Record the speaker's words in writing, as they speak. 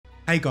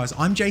Hey guys,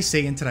 I'm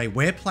JC and today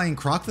we're playing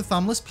Krark the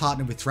Thumbless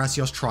partnered with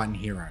Thrasios Triton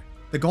Hero.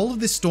 The goal of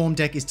this Storm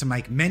deck is to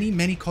make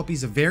many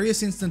copies of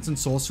various instants and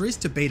sorceries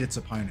to beat its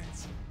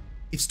opponents.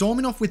 If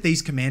storming off with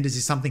these commanders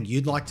is something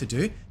you'd like to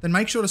do, then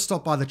make sure to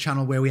stop by the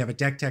channel where we have a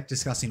deck tech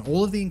discussing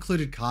all of the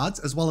included cards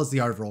as well as the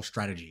overall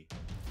strategy.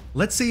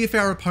 Let's see if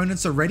our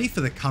opponents are ready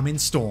for the come-in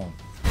storm.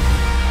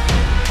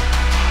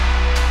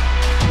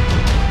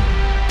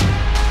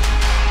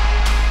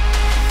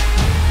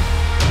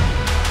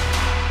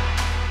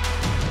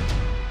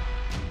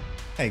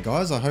 Hey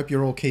guys, I hope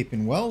you're all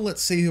keeping well.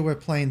 Let's see who we're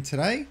playing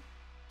today.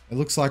 It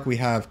looks like we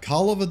have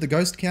Karlov of the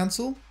Ghost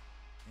Council,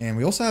 and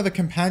we also have a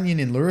companion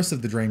in Lurrus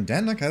of the Dream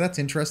Den. Okay, that's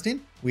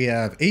interesting. We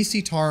have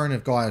Aesi, Tyrant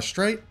of Gyre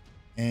Strait,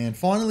 and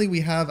finally we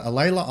have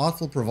Alela,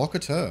 Artful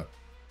Provocateur.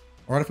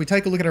 Alright, if we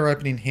take a look at our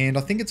opening hand,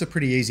 I think it's a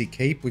pretty easy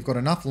keep. We've got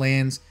enough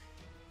lands,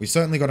 we've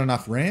certainly got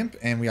enough ramp,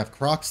 and we have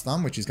Krark's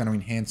Thumb, which is going to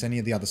enhance any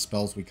of the other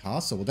spells we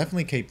cast, so we'll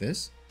definitely keep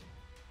this.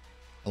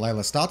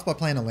 Alela starts by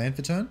playing a land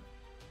for turn,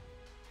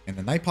 and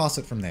then they pass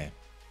it from there.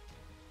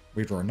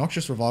 We draw a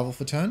Noxious Revival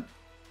for turn.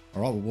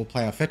 Alright, well, we'll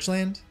play our fetch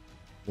land.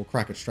 We'll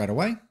crack it straight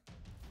away.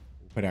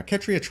 We'll put our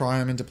Ketria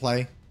Triome into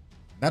play.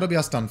 That'll be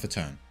us done for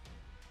turn.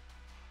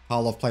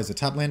 Karlov plays a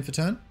tap land for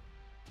turn.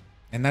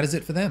 And that is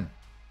it for them.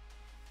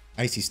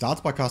 Aesi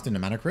starts by casting a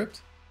Mana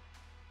Crypt.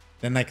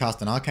 Then they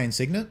cast an Arcane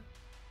Signet.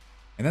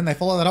 And then they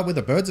follow that up with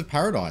a Birds of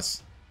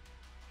Paradise.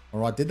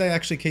 Alright, did they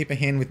actually keep a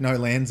hand with no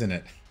lands in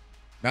it?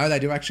 No, they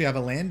do actually have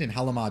a land in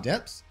Halimar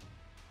Depths.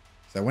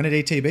 So when it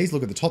ETBs,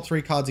 look at the top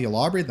 3 cards of your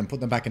library, then put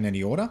them back in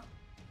any order.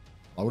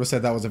 I would have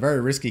said that was a very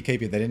risky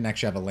keep if they didn't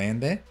actually have a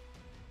land there.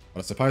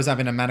 But I suppose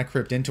having a Mana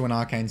Crypt into an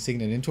Arcane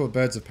Signet into a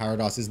Birds of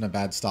Paradise isn't a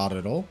bad start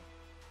at all.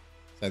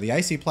 So the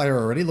Aesi player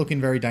already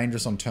looking very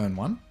dangerous on turn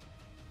 1.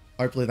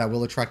 Hopefully that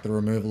will attract the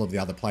removal of the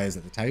other players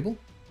at the table.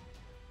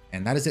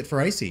 And that is it for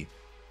Aesi.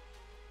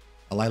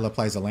 Alela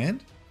plays a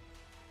land.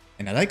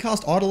 And now they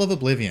cast Idol of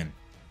Oblivion.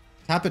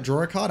 Tap it,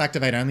 draw a card,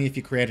 activate only if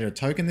you created a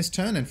token this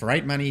turn, and for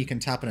 8 mana you can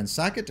tap it and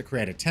sack it to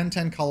create a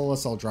 10/10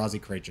 colorless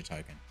Eldrazi creature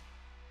token.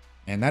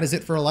 And that is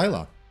it for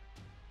Alela.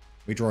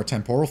 We draw a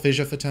Temporal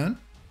Fissure for turn.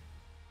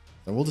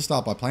 So we'll just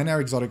start by playing our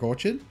Exotic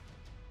Orchard,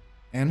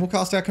 and we'll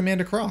cast our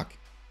Commander Krark.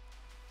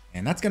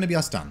 And that's going to be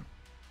us done.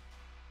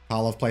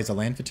 Karlov plays a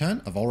land for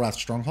turn, a Volrath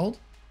Stronghold,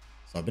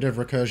 so a bit of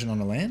recursion on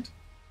a land.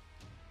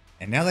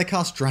 And now they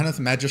cast Drannith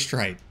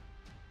Magistrate.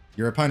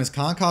 Your opponents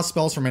can't cast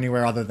spells from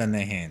anywhere other than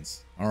their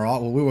hands.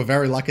 Alright, well we were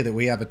very lucky that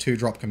we have a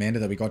 2-drop commander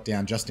that we got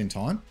down just in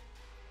time.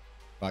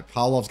 But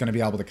Karlov's going to be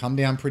able to come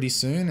down pretty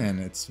soon, and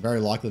it's very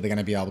likely they're going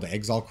to be able to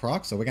exile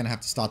Krark, so we're going to have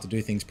to start to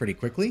do things pretty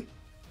quickly.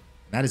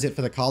 And that is it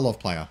for the Karlov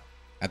player.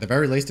 At the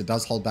very least, it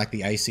does hold back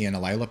the Aesi and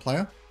Alela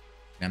player.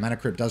 Now Mana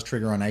Crypt does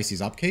trigger on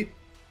Aesi's upkeep.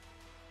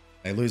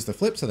 They lose the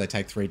flip, so they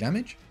take 3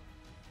 damage.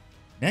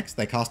 Next,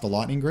 they cast a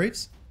Lightning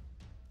Greaves.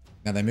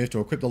 Now they move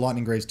to equip the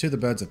Lightning Greaves to the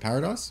Birds of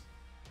Paradise.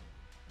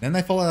 Then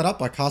they follow that up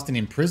by casting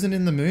Imprison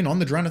in the Moon on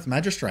the Drannith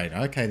Magistrate.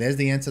 Okay, there's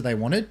the answer they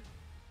wanted.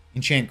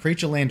 Enchant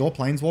creature, land, or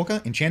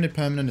planeswalker. Enchanted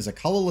permanent is a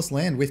colorless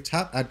land with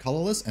tap, add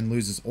colorless, and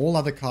loses all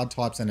other card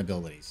types and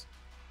abilities.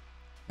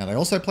 Now they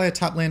also play a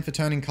tap land for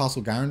turning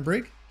Castle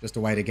Garenbrig, just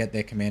a way to get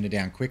their commander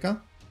down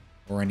quicker,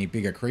 or any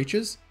bigger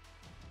creatures.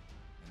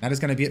 And that is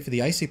going to be it for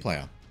the Aesi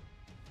player.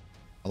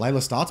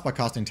 Alela starts by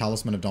casting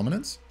Talisman of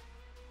Dominance,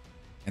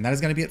 and that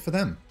is going to be it for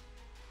them.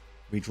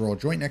 We draw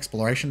Joint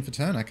Exploration for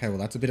turn. Okay, well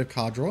that's a bit of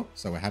card draw,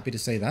 so we're happy to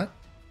see that.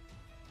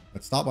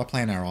 Let's start by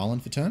playing our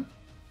Island for turn.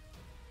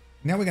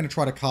 Now we're going to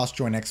try to cast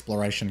Joint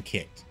Exploration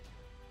Kicked.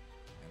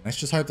 And let's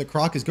just hope that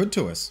Krark is good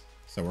to us.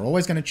 So we're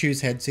always going to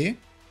choose heads here.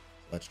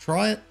 Let's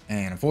try it,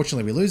 and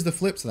unfortunately we lose the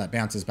flip, so that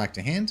bounces back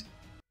to hand.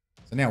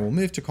 So now we'll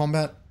move to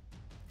combat.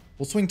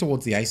 We'll swing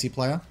towards the Aesi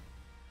player,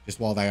 just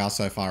while they are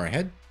so far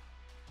ahead.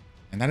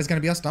 And that is going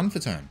to be us done for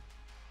turn.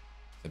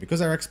 So because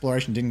our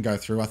exploration didn't go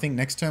through, I think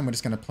next turn we're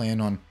just going to plan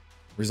on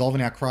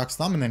resolving our Krark's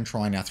Thumb and then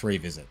trying our 3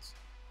 visits.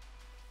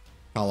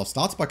 Karlov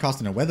starts by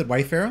casting a Weathered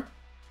Wayfarer.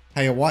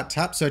 Pay a white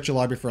tap, search your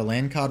library for a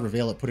land card,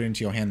 reveal it, put it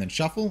into your hand, then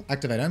shuffle.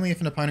 Activate only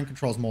if an opponent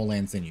controls more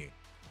lands than you.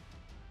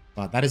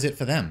 But that is it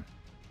for them.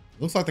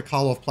 It looks like the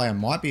Karlov player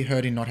might be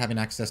hurting not having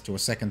access to a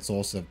second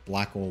source of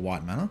black or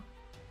white mana.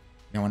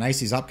 Now on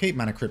Aesi's upkeep,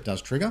 Mana Crypt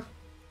does trigger.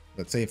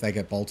 Let's see if they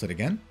get bolted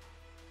again.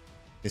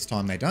 This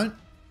time they don't.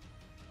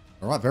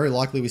 Alright, very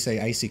likely we see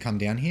Aesi come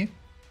down here.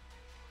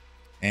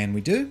 And we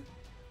do.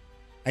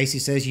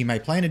 Aesi says you may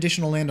play an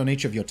additional land on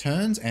each of your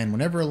turns, and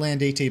whenever a land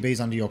ETBs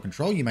under your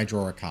control, you may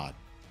draw a card.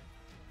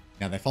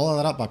 Now they follow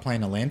that up by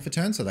playing a land for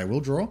turn, so they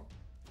will draw.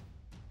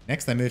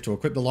 Next they move to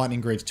equip the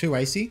Lightning Greaves to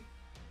Aesi.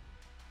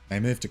 They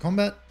move to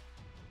combat.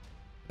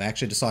 They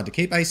actually decide to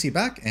keep Aesi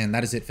back, and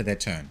that is it for their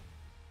turn.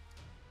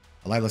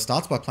 Alela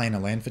starts by playing a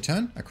land for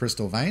turn, a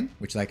Crystal Vein,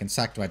 which they can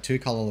sack to add 2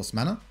 colorless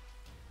mana.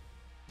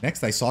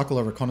 Next they cycle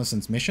a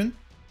Reconnaissance Mission,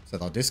 so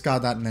they'll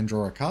discard that and then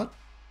draw a card.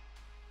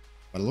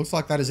 But it looks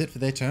like that is it for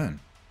their turn.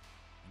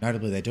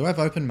 Notably, they do have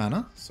open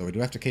mana, so we do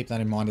have to keep that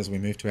in mind as we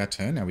move to our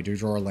turn. Now we do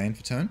draw a land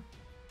for turn.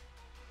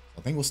 I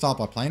think we'll start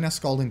by playing our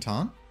Scalding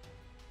Tarn.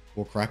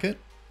 We'll crack it.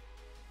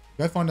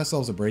 Go find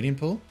ourselves a breeding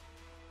pool.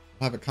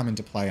 We'll have it come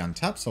into play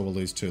untapped, so we'll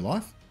lose 2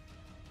 life.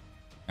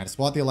 Now,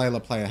 despite the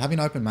Alela player having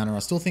open mana, I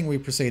still think we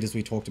proceed as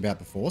we talked about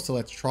before, so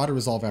let's try to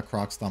resolve our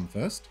Krark's Thumb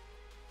first.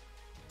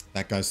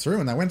 That goes through,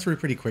 and that went through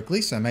pretty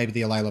quickly, so maybe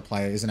the Alela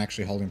player isn't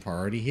actually holding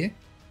priority here.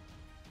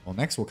 Well,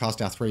 next we'll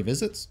cast our 3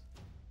 visits.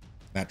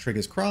 That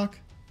triggers Krark.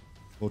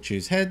 We'll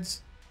choose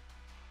heads.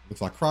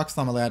 Looks like Krark's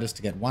Thumb allowed us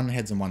to get 1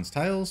 heads and 1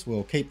 tails.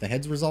 We'll keep the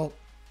heads result.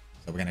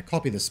 So we're going to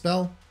copy the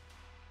spell.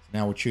 So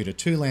now we'll tutor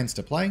 2 lands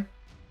to play.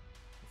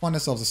 We'll find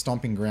ourselves a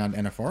Stomping Ground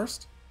and a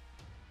Forest.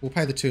 We'll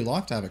pay the 2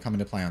 life to have it come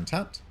into play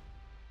untapped.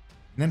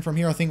 And then from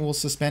here I think we'll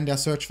suspend our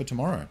search for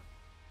tomorrow.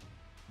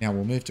 Now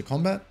we'll move to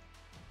combat.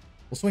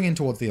 We'll swing in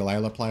towards the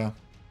Alela player.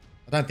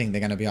 I don't think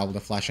they're going to be able to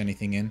flash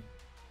anything in.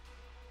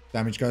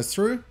 Damage goes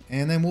through,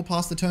 and then we'll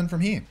pass the turn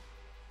from here.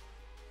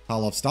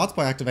 Karlov starts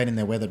by activating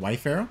their Weathered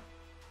Wayfarer.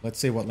 Let's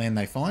see what land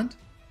they find.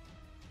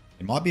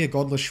 It might be a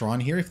Godless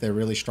Shrine here if they're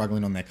really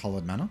struggling on their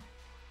coloured mana.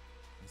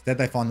 Instead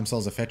they find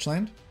themselves a fetch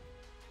land.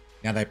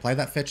 Now they play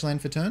that fetch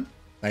land for turn.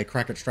 They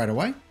crack it straight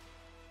away.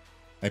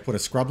 They put a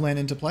scrub land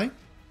into play.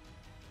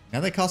 Now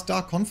they cast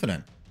Dark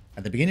Confident.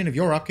 At the beginning of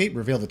your upkeep,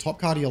 reveal the top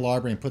card of your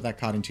library and put that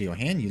card into your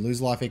hand. You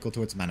lose life equal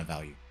to its mana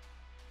value.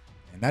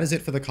 And that is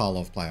it for the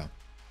Karlov player.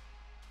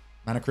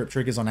 Mana Crypt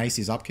triggers on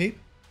Aesi's upkeep.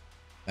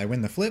 They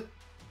win the flip.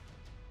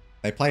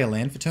 They play a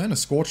land for turn, a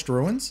Scorched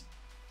Ruins.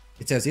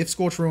 It says if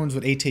Scorched Ruins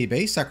would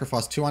ETB,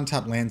 sacrifice 2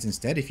 untapped lands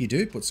instead. If you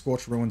do, put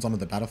Scorched Ruins onto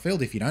the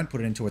battlefield. If you don't,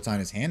 put it into its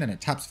owner's hand, and it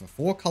taps for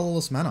 4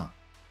 colourless mana.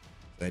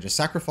 So they just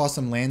sacrifice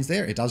some lands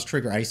there. It does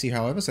trigger Aesi,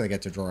 however, so they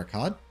get to draw a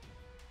card.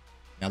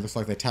 Now it looks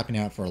like they're tapping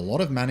out for a lot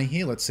of mana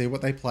here. Let's see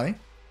what they play.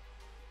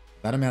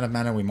 That amount of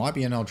mana, we might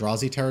be in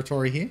Eldrazi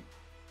territory here.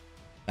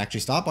 They actually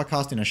start by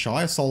casting a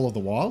Shire, Soul of the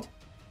Wild.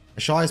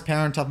 A Shire's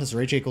power and toughness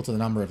are each equal to the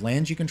number of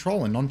lands you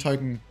control, and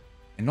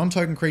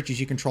non-token creatures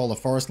you control are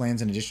forest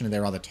lands in addition to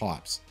their other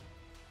types.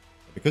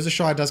 Because a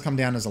Shire does come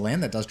down as a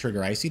land, that does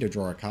trigger Aesi to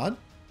draw a card.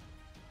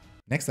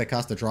 Next, they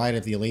cast the Dryad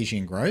of the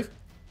Elysian Grove.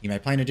 You may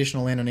play an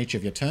additional land on each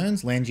of your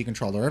turns. Lands you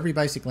control are every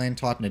basic land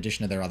type in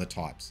addition to their other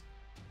types.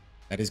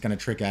 That is going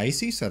to trigger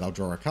Aesi, so they'll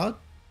draw a card.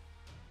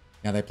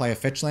 Now they play a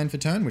fetch land for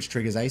turn, which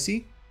triggers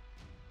Aesi.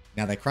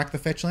 Now they crack the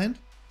fetch land.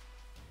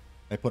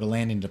 They put a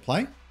land into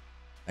play.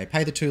 They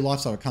pay the 2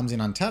 life so it comes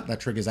in untapped. That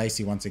triggers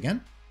Aesi once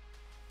again.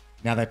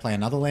 Now they play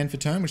another land for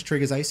turn, which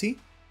triggers Aesi.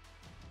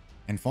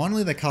 And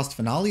finally, they cast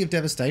Finale of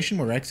Devastation,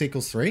 where X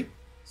equals 3.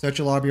 Search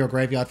your library or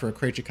graveyard for a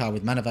creature card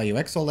with mana value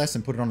X or less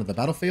and put it onto the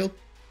battlefield.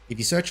 If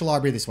you search your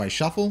library this way,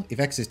 shuffle. If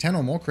X is 10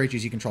 or more,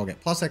 creatures you control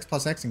get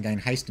 +X and gain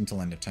haste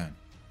until end of turn.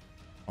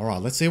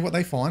 Alright, let's see what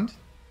they find.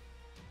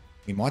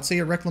 We might see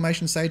a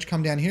Reclamation Sage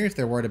come down here if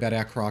they're worried about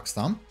our Krark's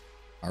Thumb.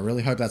 I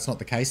really hope that's not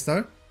the case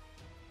though,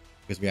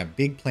 because we have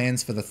big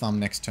plans for the Thumb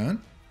next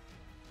turn.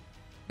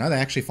 No, they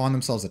actually find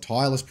themselves a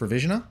Tireless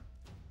Provisioner.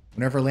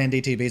 Whenever a land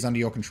ETB is under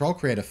your control,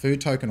 create a food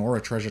token or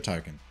a treasure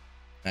token.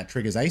 That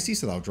triggers Aesi,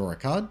 so they'll draw a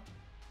card.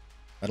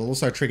 That'll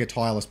also trigger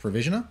Tireless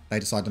Provisioner. They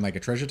decide to make a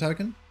treasure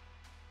token.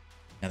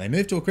 Now they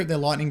move to equip their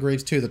Lightning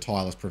Greaves to the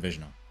Tireless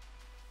Provisioner.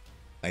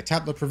 They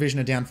tap the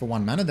Provisioner down for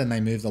 1 mana, then they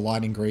move the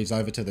Lightning Greaves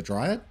over to the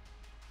Dryad.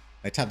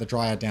 They tap the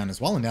Dryad down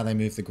as well, and now they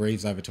move the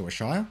Greaves over to a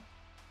Shire.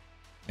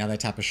 Now they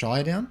tap a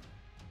Shire down.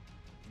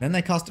 Then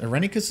they cast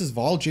Irenicus'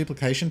 Vile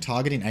Duplication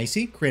targeting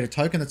Aesi. Create a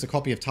token that's a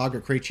copy of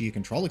target creature you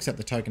control, except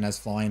the token has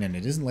flying and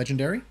it isn't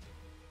legendary.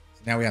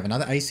 So now we have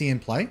another Aesi in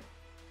play.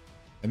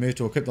 They move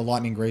to equip the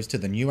Lightning Greaves to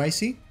the new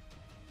Aesi.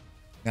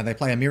 Now they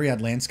play a Myriad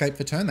Landscape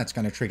for turn. That's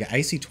going to trigger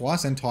Aesi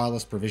twice and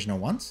Tireless Provisioner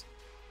once.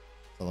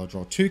 So they'll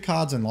draw 2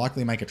 cards and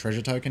likely make a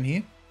treasure token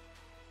here.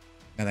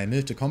 Now they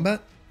move to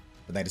combat,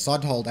 but they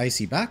decide to hold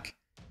Aesi back.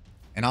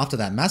 And after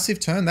that massive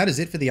turn, that is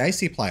it for the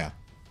Aesi player.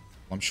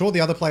 I'm sure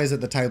the other players at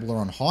the table are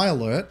on high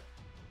alert.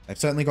 They've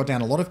certainly got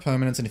down a lot of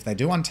permanents, and if they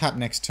do untap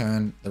next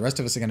turn, the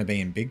rest of us are going to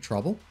be in big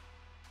trouble.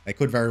 They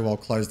could very well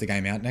close the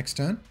game out next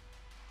turn.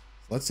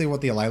 So let's see what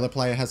the Alela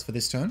player has for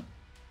this turn.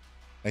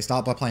 They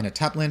start by playing a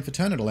tap land for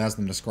turn. It allows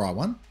them to scry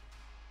 1.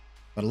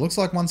 But it looks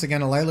like once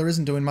again Alela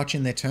isn't doing much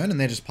in their turn, and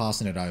they're just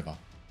passing it over.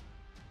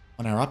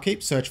 On our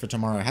upkeep, Search for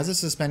Tomorrow has a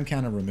suspend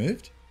counter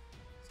removed,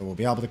 so we'll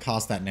be able to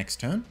cast that next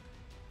turn.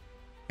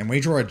 And we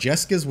draw a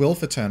Jeska's Will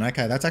for turn.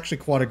 Okay, that's actually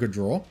quite a good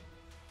draw,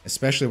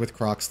 especially with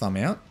Krark's Thumb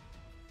out.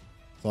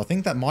 So I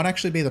think that might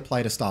actually be the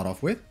play to start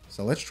off with.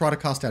 So let's try to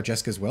cast our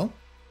Jeska's Will.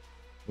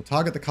 We'll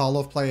target the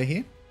Karlov player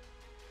here.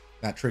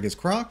 That triggers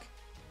Krark.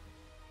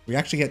 We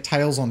actually get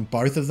tails on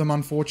both of them,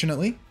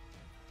 unfortunately.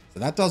 So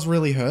that does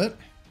really hurt.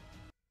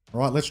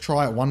 Alright, let's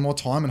try it one more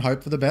time and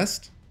hope for the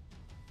best.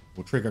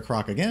 We'll trigger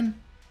Krark again.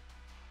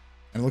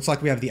 And it looks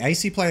like we have the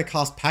Aesi player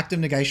cast Pact of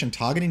Negation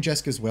targeting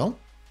Jeska's Will.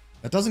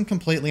 That doesn't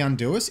completely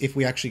undo us if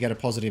we actually get a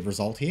positive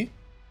result here,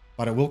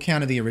 but it will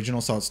counter the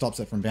original so it stops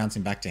it from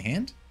bouncing back to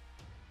hand.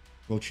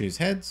 We'll choose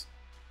heads.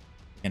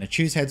 We're going to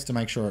choose heads to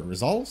make sure it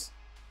resolves.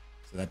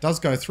 So that does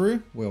go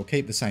through. We'll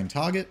keep the same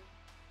target.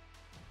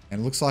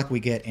 And it looks like we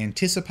get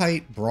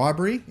Anticipate,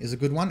 Bribery is a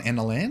good one, and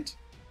a land.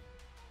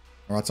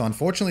 Alright, so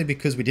unfortunately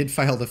because we did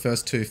fail the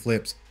first 2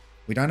 flips,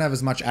 we don't have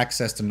as much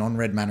access to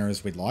non-red mana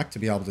as we'd like to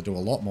be able to do a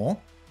lot more.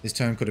 This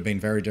turn could have been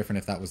very different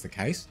if that was the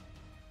case.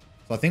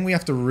 So I think we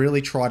have to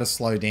really try to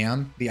slow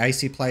down the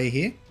Aesi player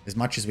here as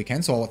much as we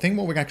can. So I think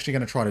what we're actually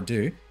going to try to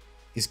do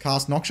is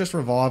cast Noxious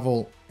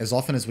Revival as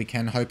often as we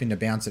can, hoping to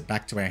bounce it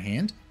back to our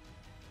hand.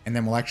 And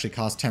then we'll actually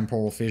cast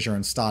Temporal Fissure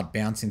and start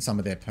bouncing some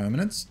of their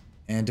permanents.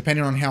 And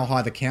depending on how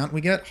high the count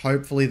we get,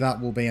 hopefully that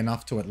will be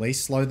enough to at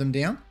least slow them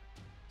down.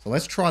 So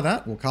let's try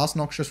that. We'll cast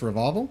Noxious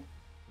Revival.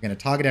 We're going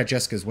to target our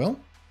Jeska's Will.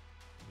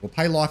 We'll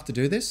pay life to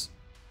do this.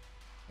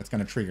 That's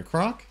going to trigger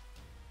Krark.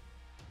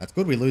 That's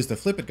good. We lose the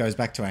flip. It goes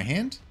back to our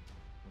hand.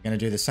 We're going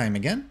to do the same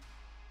again.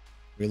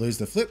 We lose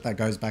the flip. That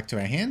goes back to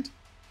our hand.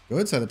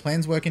 Good. So the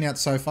plan's working out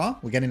so far.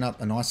 We're getting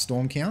up a nice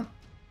storm count.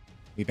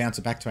 We bounce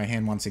it back to our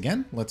hand once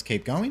again. Let's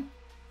keep going.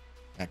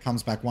 That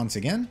comes back once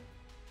again.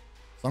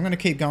 So I'm going to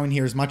keep going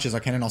here as much as I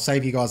can, and I'll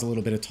save you guys a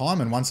little bit of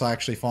time. And once I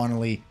actually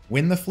finally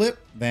win the flip,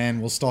 then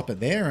we'll stop it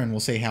there and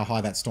we'll see how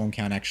high that storm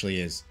count actually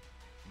is.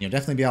 You'll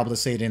definitely be able to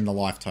see it in the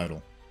life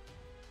total.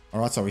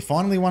 Alright, so we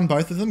finally won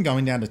both of them,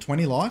 going down to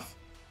 20 life.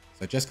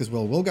 So Jeska's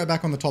Will go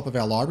back on the top of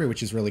our library,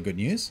 which is really good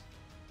news.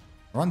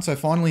 Alright, so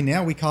finally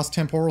now we cast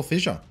Temporal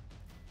Fissure.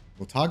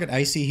 We'll target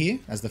Aesi here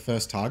as the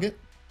first target.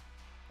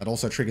 That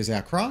also triggers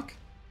our Krark.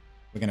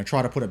 We're going to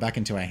try to put it back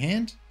into our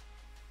hand.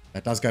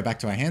 That does go back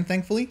to our hand,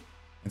 thankfully.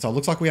 And so it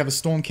looks like we have a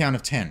storm count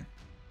of 10,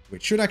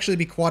 which should actually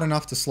be quite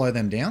enough to slow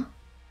them down.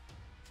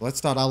 So let's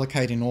start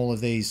allocating all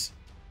of these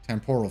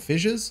Temporal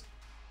Fissures.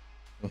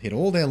 We'll hit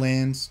all their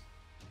lands.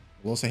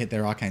 We'll also hit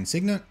their Arcane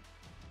Signet.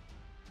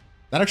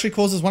 That actually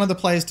causes one of the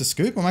players to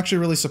scoop. I'm actually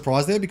really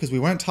surprised there because we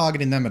weren't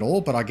targeting them at all,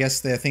 but I guess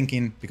they're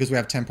thinking because we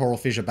have Temporal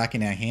Fissure back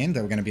in our hand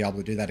that we're going to be able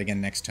to do that again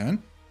next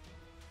turn.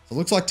 So it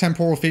looks like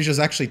Temporal Fissure's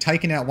actually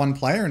taken out one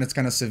player and it's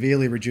going to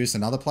severely reduce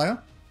another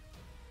player.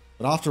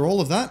 But after all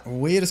of that,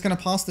 we're just going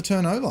to pass the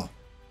turn over.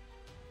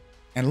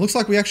 And it looks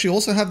like we actually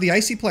also have the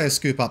Aesi player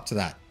scoop up to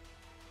that.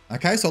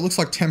 Okay, so it looks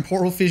like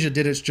Temporal Fissure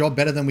did its job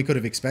better than we could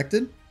have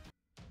expected.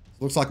 So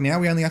it looks like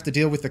now we only have to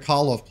deal with the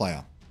Karlov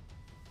player.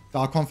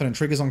 Dark Confident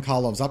triggers on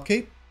Karlov's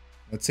upkeep.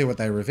 Let's see what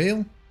they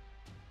reveal.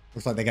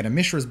 Looks like they get a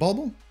Mishra's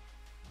Bauble. And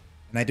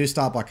they do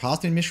start by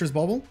casting Mishra's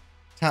Bauble.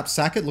 Tap,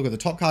 sack it, look at the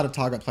top card of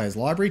target player's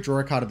library, draw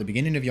a card at the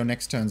beginning of your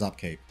next turn's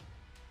upkeep.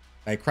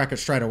 They crack it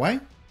straight away.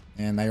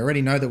 And they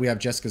already know that we have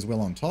Jeska's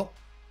Will on top.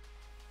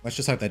 Let's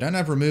just hope they don't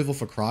have removal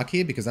for Krark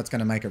here, because that's going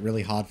to make it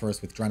really hard for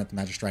us with Tyrant of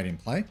Magistrate in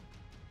play.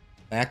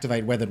 They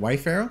activate Weathered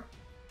Wayfarer.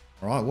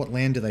 Alright, what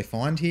land do they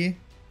find here?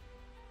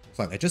 Looks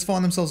like they just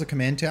find themselves a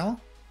command tower.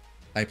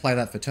 They play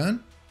that for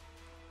turn.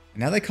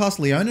 And now they cast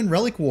Leonin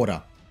Relic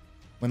Water.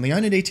 When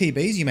Leonin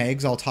ETBs, you may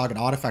exile target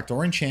artifact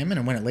or enchantment,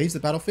 and when it leaves the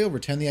battlefield,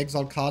 return the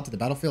exiled card to the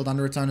battlefield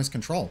under its owner's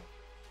control.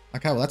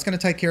 Okay, well that's going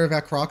to take care of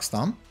our Krark's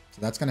Thumb,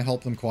 so that's going to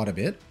help them quite a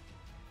bit.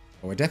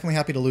 But we're definitely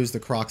happy to lose the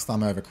Krark's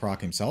Thumb over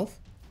Krark himself.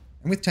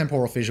 And with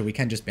Temporal Fissure, we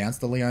can just bounce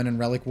the Leonin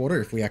Relic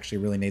Water if we actually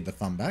really need the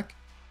Thumb back.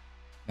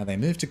 Now they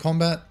move to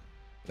combat.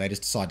 They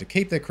just decide to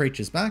keep their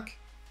creatures back.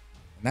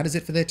 And that is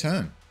it for their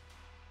turn.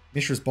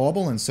 Mishra's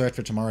Bauble and Search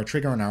for Tomorrow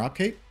trigger on our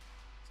upkeep.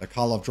 So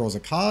Karlov draws a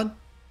card.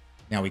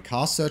 Now we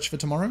cast Search for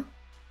Tomorrow.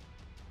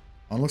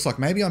 Oh, it looks like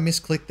maybe I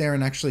misclicked there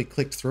and actually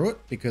clicked through it,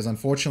 because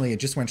unfortunately it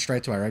just went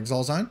straight to our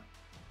exile zone.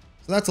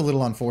 So that's a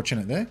little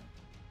unfortunate there.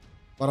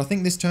 But I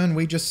think this turn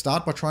we just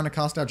start by trying to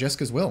cast our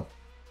Jeska's Will.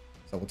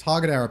 So we'll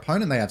target our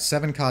opponent. They have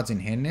 7 cards in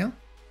hand now.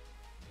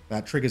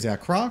 That triggers our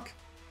Krark.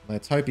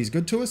 Let's hope he's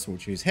good to us. We'll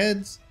choose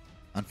heads.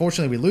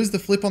 Unfortunately, we lose the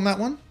flip on that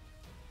one.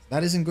 So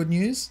that isn't good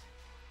news.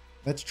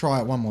 Let's try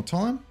it one more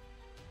time.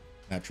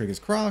 That triggers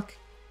Krark.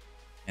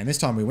 And this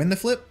time we win the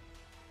flip.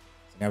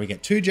 So now we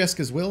get 2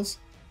 Jeska's Wills.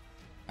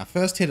 Our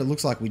first hit, it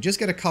looks like we just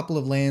get a couple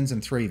of lands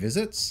and 3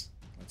 visits.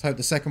 Let's hope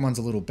the second one's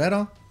a little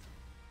better.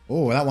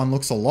 Oh, that one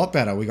looks a lot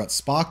better. We got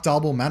Spark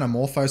Double,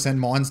 Manamorphose, and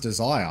Mind's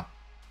Desire.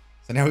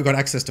 So now we've got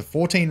access to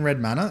 14 red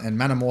mana, and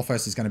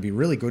Manamorphose is going to be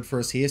really good for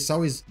us here.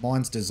 So is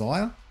Mind's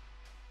Desire.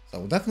 So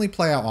we'll definitely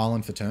play our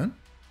island for turn,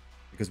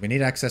 because we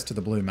need access to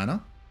the blue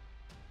mana.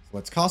 So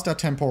let's cast our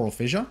Temporal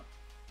Fissure.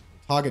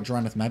 Target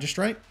Tyrant of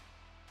Magistrate.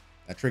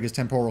 That triggers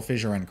Temporal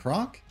Fissure and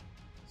Krark.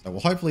 So we'll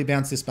hopefully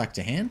bounce this back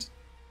to hand.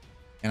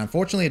 And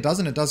unfortunately it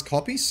doesn't. It does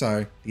copy,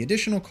 so the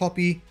additional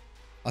copy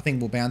I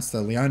think will bounce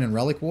the Leonin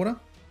Relic Water.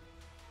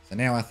 So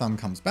now our Thumb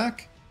comes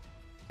back.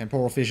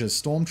 Temporal Fissure's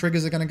Storm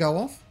triggers are going to go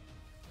off.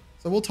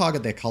 So we'll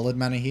target their coloured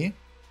mana here.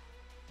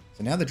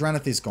 So now the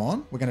Dranith is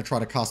gone. We're going to try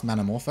to cast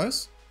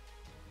Manamorphose.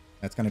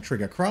 That's going to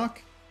trigger Krark.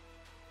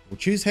 We'll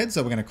choose heads,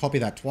 so we're going to copy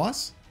that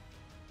twice.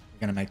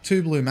 We're going to make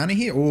 2 blue mana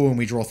here. Oh, and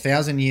we draw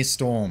 1000 Year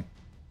Storm.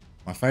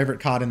 My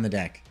favourite card in the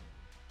deck.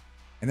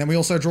 And then we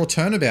also draw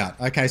Turnabout.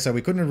 Okay, so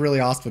we couldn't have really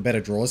asked for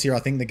better draws here. I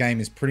think the game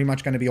is pretty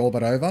much going to be all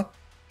but over,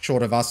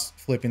 short of us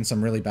flipping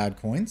some really bad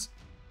coins.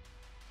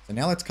 So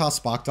now let's cast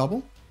Spark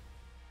Double.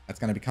 That's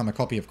going to become a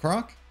copy of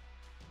Krark.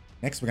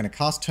 Next, we're going to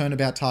cast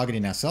Turnabout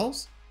targeting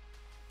ourselves.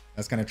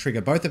 That's going to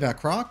trigger both of our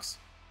Krarks.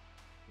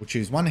 We'll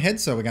choose 1 head,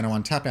 so we're going to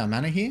untap our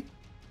mana here.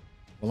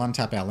 We'll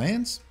untap our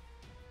lands.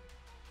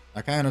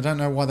 Okay, and I don't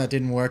know why that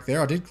didn't work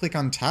there. I did click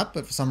untap,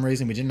 but for some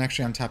reason we didn't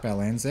actually untap our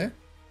lands there.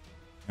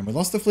 And we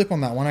lost the flip on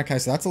that one. Okay,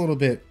 so that's a little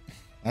bit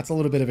That's a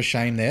little bit of a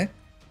shame there.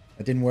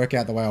 It didn't work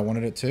out the way I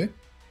wanted it to.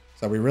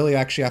 So we really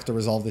actually have to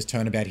resolve this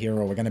turnabout here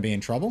or we're going to be in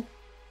trouble.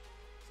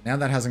 So now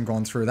that hasn't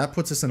gone through, that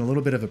puts us in a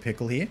little bit of a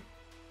pickle here.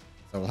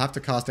 So we'll have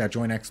to cast our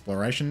Joint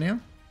Exploration now.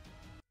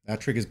 That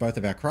triggers both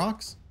of our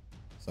Krarks.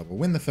 So we'll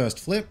win the first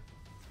flip.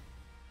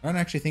 I don't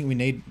actually think we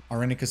need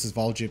Irenicus's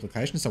Vol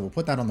Duplication, so we'll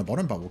put that on the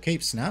bottom, but we'll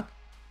keep Snap.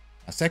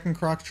 Our second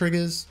Krark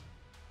triggers.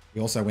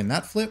 We also win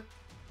that flip.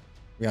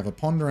 We have a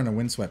Ponder and a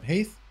Windswept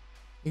Heath.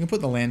 We can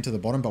put the land to the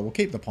bottom, but we'll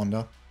keep the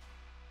Ponder.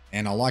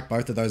 And I like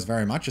both of those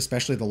very much,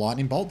 especially the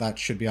Lightning Bolt. That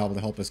should be able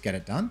to help us get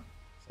it done.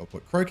 So we'll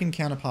put Croaking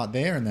Counterpart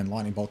there, and then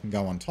Lightning Bolt can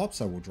go on top,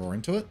 so we'll draw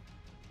into it.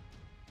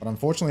 But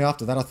unfortunately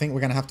after that, I think we're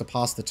going to have to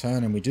pass the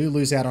turn, and we do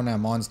lose out on our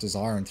Mind's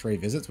Desire in 3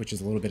 visits, which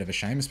is a little bit of a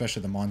shame,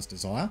 especially the Mind's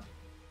Desire.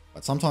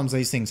 But sometimes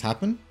these things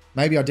happen.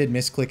 Maybe I did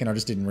misclick and I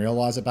just didn't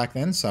realize it back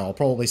then, so I'll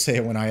probably see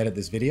it when I edit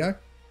this video.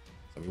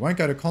 So we won't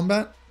go to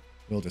combat.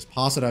 We'll just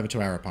pass it over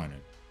to our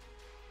opponent.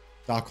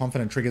 Dark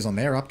Confident triggers on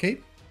their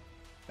upkeep.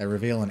 They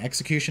reveal an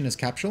Execution as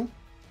Capsule.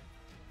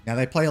 Now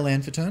they play a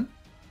land for turn.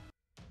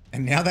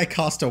 And now they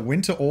cast a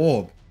Winter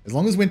Orb. As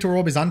long as Winter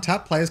Orb is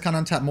untapped, players can't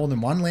untap more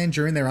than 1 land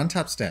during their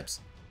untap steps.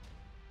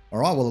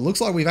 Alright, well it looks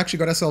like we've actually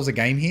got ourselves a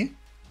game here.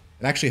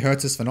 It actually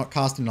hurts us for not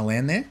casting a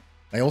land there.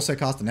 They also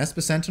cast an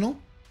Esper Sentinel.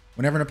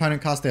 Whenever an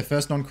opponent casts their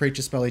first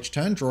non-creature spell each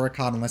turn, draw a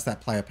card unless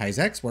that player pays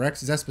X, where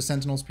X is Esper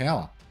Sentinel's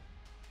power.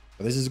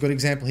 So this is a good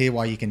example here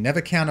why you can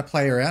never count a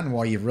player out and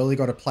why you've really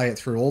got to play it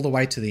through all the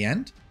way to the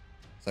end.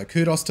 So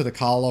kudos to the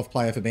Karlov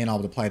player for being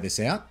able to play this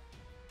out.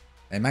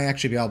 They may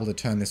actually be able to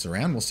turn this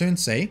around. We'll soon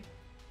see.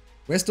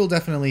 We're still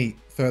definitely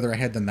further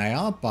ahead than they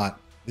are, but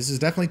this has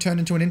definitely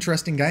turned into an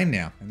interesting game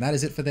now, and that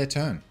is it for their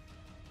turn.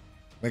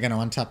 We're going to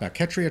untap our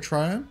Ketria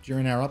Triome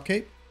during our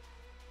upkeep.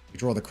 We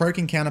draw the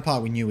Croaking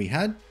Counterpart we knew we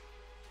had.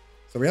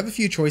 So we have a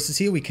few choices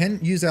here. We can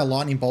use our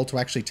Lightning Bolt to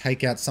actually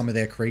take out some of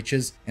their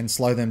creatures and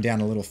slow them down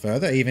a little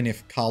further, even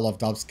if Karlov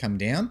does come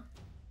down.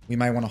 We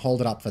may want to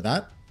hold it up for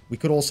that. We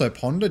could also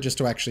Ponder just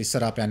to actually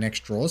set up our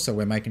next draws, so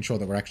we're making sure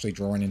that we're actually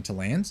drawing into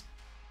lands.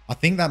 I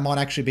think that might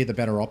actually be the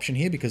better option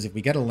here, because if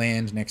we get a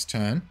land next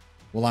turn,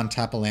 we'll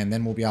untap a land,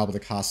 then we'll be able to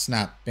cast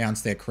Snap,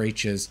 bounce their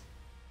creatures,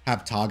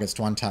 have targets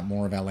to untap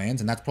more of our lands,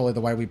 and that's probably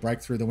the way we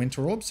break through the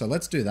Winter Orb, so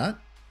let's do that.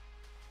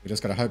 We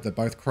just got to hope that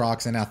both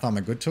Krarks and our Thumb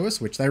are good to us,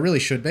 which they really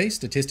should be.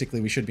 Statistically,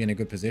 we should be in a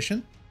good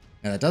position.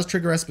 Now, that does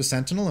trigger Esper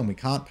Sentinel, and we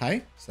can't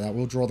pay, so that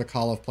will draw the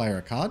Karlov player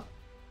a card.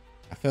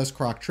 Our first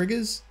Krark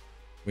triggers.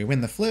 We win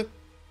the flip.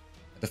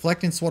 A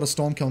Deflecting Swat, a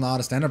Stormkiln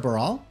Artist, and a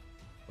Baral.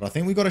 But I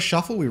think we've got to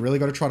shuffle. We really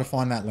got to try to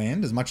find that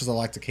land, as much as I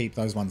like to keep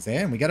those ones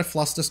there. And we get a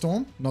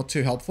Flusterstorm, not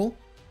too helpful.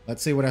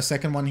 Let's see what our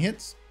second one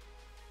hits.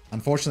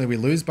 Unfortunately, we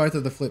lose both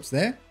of the flips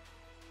there.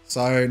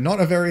 So,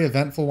 not a very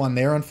eventful one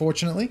there,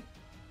 unfortunately.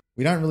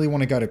 We don't really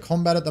want to go to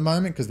combat at the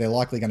moment because they're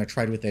likely going to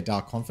trade with their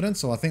Dark Confidence,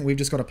 so I think we've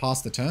just got to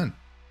pass the turn.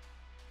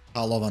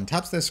 Karlov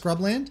untaps their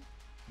scrub land.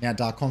 Now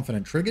Dark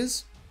Confident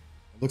triggers.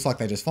 It looks like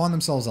they just find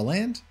themselves a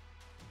land.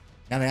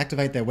 Now they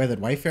activate their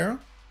Weathered Wayfarer.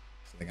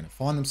 So they're going to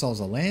find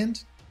themselves a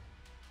land.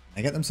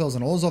 They get themselves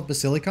an Orzhov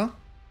Basilica.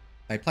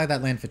 They play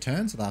that land for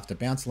turn, so they'll have to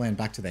bounce the land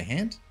back to their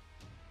hand.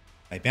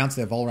 They bounce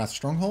their Volrath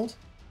Stronghold.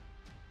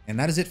 And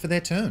that is it for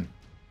their turn.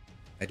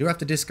 They do have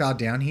to discard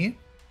down here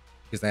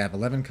because they have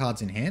 11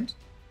 cards in hand.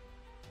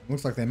 It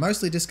looks like they're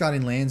mostly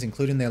discarding lands,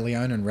 including their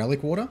Leonin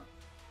Relic Water.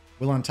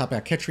 We'll untap our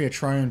Ketria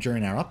Triome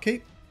during our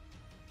upkeep.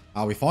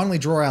 We finally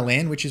draw our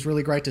land, which is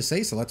really great to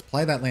see, so let's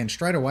play that land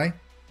straight away.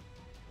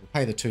 We'll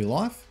pay the 2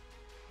 life.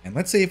 And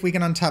let's see if we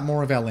can untap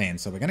more of our land.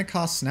 So we're going to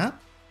cast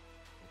Snap.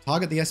 We'll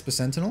target the Esper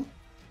Sentinel.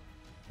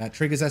 That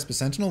triggers Esper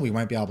Sentinel. We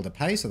won't be able to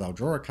pay, so they'll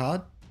draw a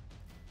card.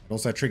 It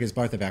also triggers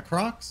both of our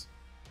Krarks.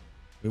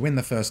 We win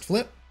the first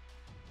flip.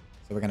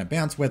 So we're going to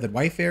bounce Weathered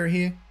Wayfarer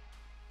here.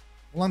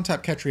 We'll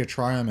untap Ketria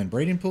Triome and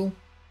Breeding Pool.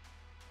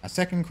 Our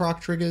second Krark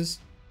triggers.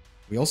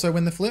 We also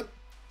win the flip.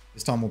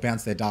 This time we'll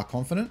bounce their Dark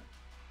Confident.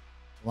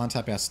 We'll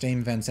untap our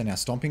Steam Vents and our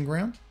Stomping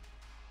Ground.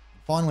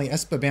 Finally,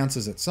 Esper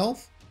bounces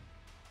itself.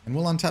 And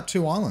we'll untap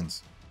 2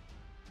 islands.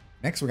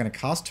 Next, we're going to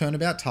cast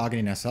Turnabout,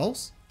 targeting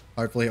ourselves.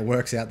 Hopefully it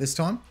works out this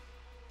time.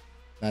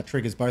 That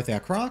triggers both our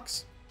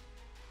Krarks.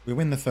 We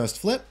win the first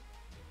flip.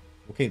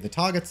 We'll keep the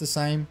targets the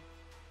same.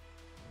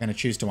 We're going to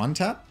choose to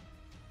untap.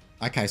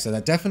 Okay, so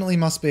that definitely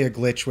must be a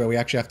glitch where we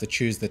actually have to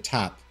choose the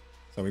tap.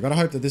 So we've got to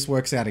hope that this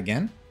works out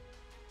again.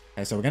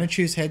 Okay, so we're going to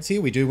choose heads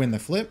here. We do win the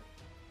flip.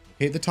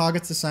 We'll keep the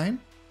targets the same.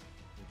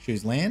 We'll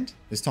choose land.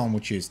 This time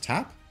we'll choose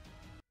tap.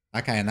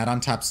 Okay, and that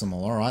untaps them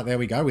all. Alright, there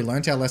we go. We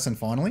learnt our lesson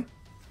finally.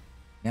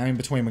 Now in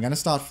between, we're going to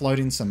start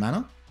floating some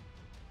mana.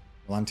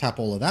 We'll untap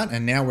all of that,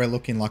 and now we're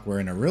looking like we're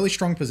in a really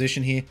strong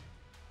position here.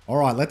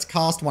 Alright, let's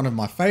cast one of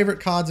my favorite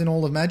cards in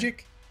all of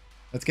Magic.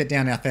 Let's get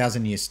down our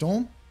 1000-Year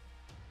Storm.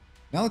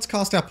 Now let's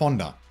cast our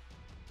Ponder.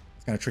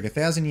 It's going to trigger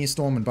 1000-Year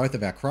Storm in both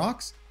of our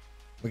Krarks.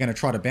 We're going to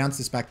try to bounce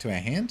this back to our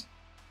hand.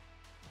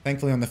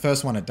 Thankfully on the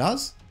first one it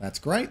does. That's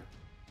great.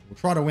 We'll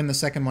try to win the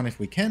second one if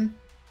we can.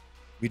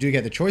 We do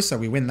get the choice, so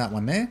we win that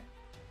one there.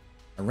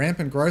 A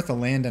Rampant Growth, a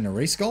land, and a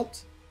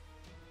Resculpt.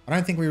 I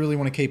don't think we really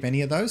want to keep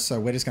any of those, so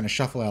we're just going to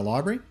shuffle our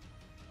library.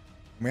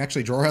 And we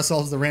actually draw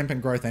ourselves the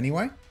Rampant Growth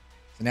anyway.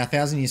 So now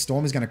Thousand Year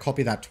Storm is going to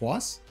copy that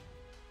twice.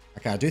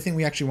 Okay, I do think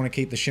we actually want to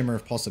keep the Shimmer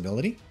of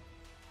Possibility.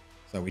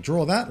 So we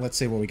draw that. Let's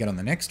see what we get on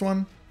the next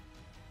one.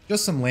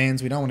 Just some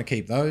lands. We don't want to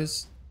keep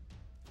those.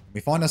 We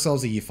find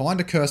ourselves you find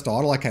a Cursed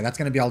Idol. Okay, that's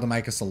going to be able to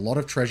make us a lot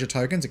of treasure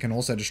tokens. It can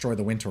also destroy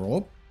the Winter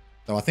Orb.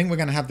 So I think we're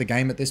going to have the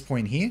game at this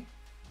point here.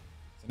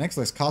 So next,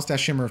 let's cast our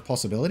Shimmer of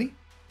Possibility.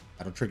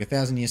 That'll trigger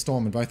Thousand Year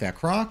Storm in both our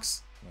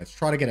Krarks. Let's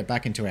try to get it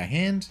back into our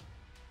hand.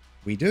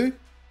 We do.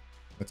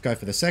 Let's go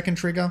for the second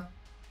trigger.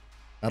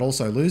 That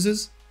also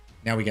loses.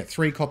 Now we get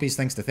 3 copies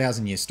thanks to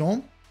Thousand Year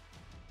Storm.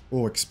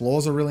 Oh,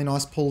 Explore's a really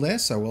nice pull there.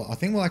 So I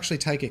think we'll actually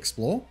take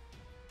Explore.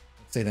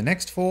 Let's see the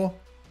next 4.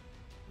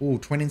 Oh,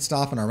 Twinning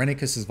Staff and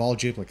Irenicus' Vile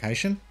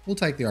Duplication. We'll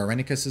take the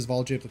Irenicus'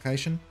 Vile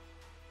Duplication.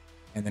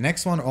 And the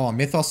next one, oh,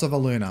 Mythos of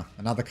Aluna.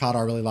 Another card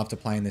I really love to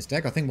play in this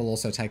deck. I think we'll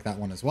also take that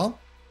one as well.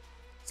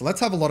 So let's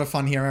have a lot of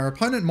fun here. Our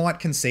opponent might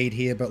concede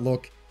here, but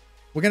look,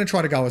 we're going to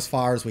try to go as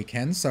far as we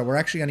can. So we're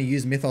actually going to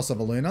use Mythos of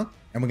Aluna,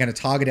 and we're going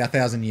to target our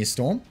Thousand Year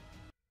Storm.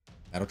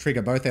 That'll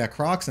trigger both our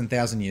Krarks and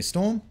Thousand Year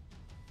Storm.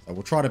 So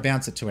we'll try to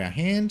bounce it to our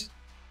hand.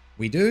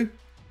 We do.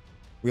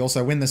 We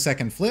also win the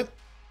second flip.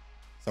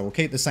 So we'll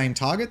keep the same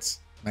targets,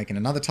 making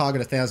another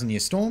target a Thousand Year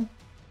Storm.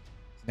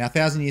 Now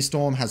Thousand Year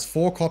Storm has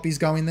 4 copies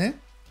going there.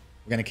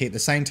 We're going to keep the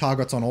same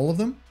targets on all of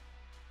them.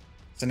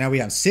 So now we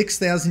have 6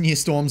 Thousand Year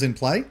Storms in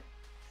play.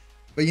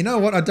 But you know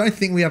what? I don't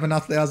think we have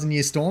enough Thousand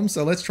Year Storms,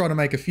 so let's try to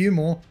make a few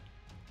more.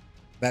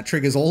 That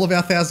triggers all of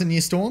our Thousand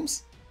Year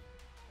Storms,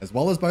 as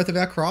well as both of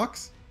our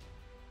Krarks.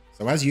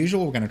 So as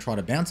usual, we're going to try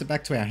to bounce it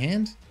back to our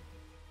hand.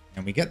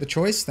 And we get the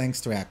choice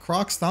thanks to our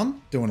Krark's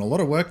Thumb, doing a lot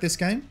of work this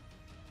game.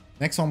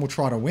 Next one we'll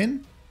try to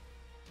win.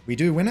 We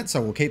do win it,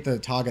 so we'll keep the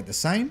target the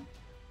same.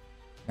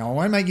 Now I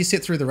won't make you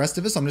sit through the rest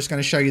of this, I'm just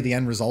going to show you the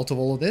end result of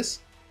all of this.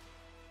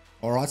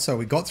 Alright, so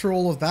we got through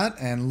all of that,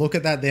 and look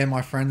at that there,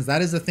 my friends.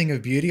 That is a thing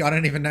of beauty. I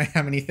don't even know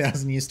how many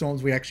Thousand Year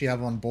Storms we actually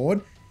have on board,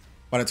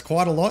 but it's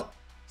quite a lot.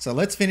 So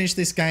let's finish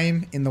this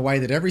game in the way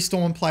that every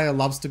Storm player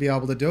loves to be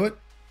able to do it,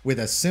 with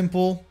a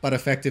simple but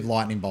effective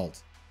Lightning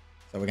Bolt.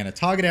 So we're going to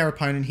target our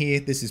opponent here.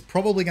 This is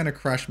probably going to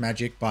crash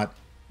Magic, but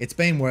it's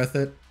been worth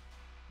it.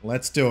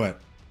 Let's do it.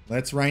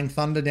 Let's rain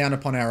thunder down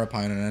upon our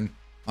opponent, and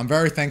I'm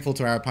very thankful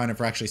to our opponent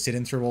for actually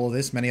sitting through all of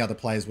this. Many other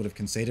players would have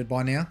conceded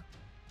by now.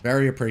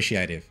 Very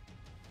appreciative.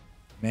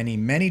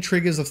 Many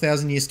triggers of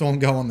Thousand Year Storm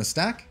go on the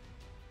stack.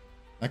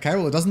 Okay,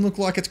 well, it doesn't look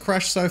like it's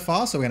crashed so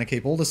far, so we're going to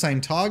keep all the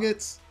same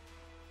targets.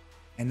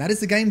 And that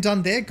is the game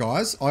done there,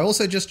 guys. I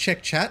also just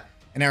checked chat,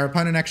 and our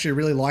opponent actually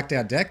really liked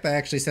our deck. They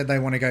actually said they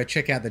want to go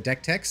check out the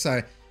deck text,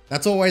 so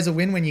that's always a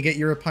win when you get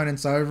your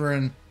opponents over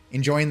and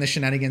enjoying the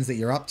shenanigans that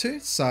you're up to.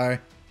 So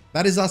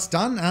that is us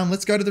done.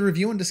 Let's go to the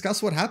review and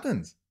discuss what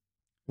happens.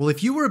 Well,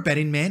 if you were a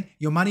betting man,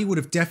 your money would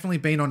have definitely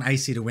been on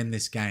Aesi to win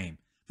this game.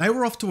 They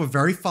were off to a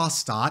very fast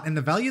start, and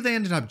the value they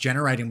ended up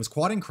generating was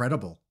quite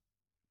incredible.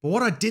 But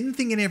what I didn't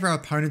think any of our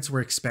opponents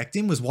were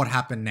expecting was what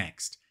happened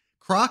next.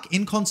 Krark,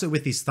 in concert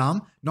with his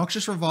Thumb,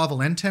 Noxious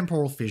Revival and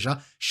Temporal Fissure,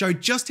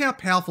 showed just how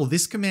powerful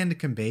this commander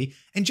can be,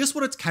 and just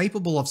what it's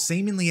capable of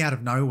seemingly out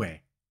of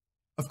nowhere.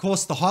 Of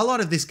course, the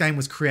highlight of this game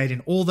was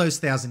creating all those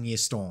Thousand Year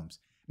Storms.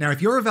 Now, if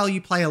you're a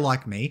value player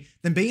like me,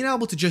 then being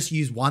able to just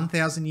use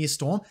 1,000 Year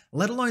Storm,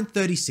 let alone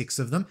 36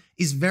 of them,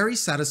 is very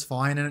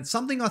satisfying, and it's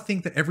something I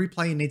think that every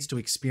player needs to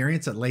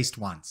experience at least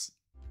once.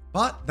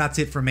 But that's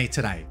it from me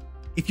today.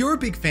 If you're a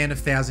big fan of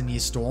 1,000 Year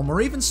Storm,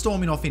 or even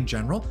storming off in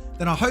general,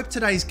 then I hope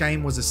today's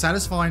game was as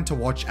satisfying to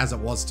watch as it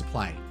was to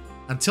play.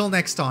 Until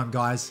next time,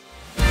 guys.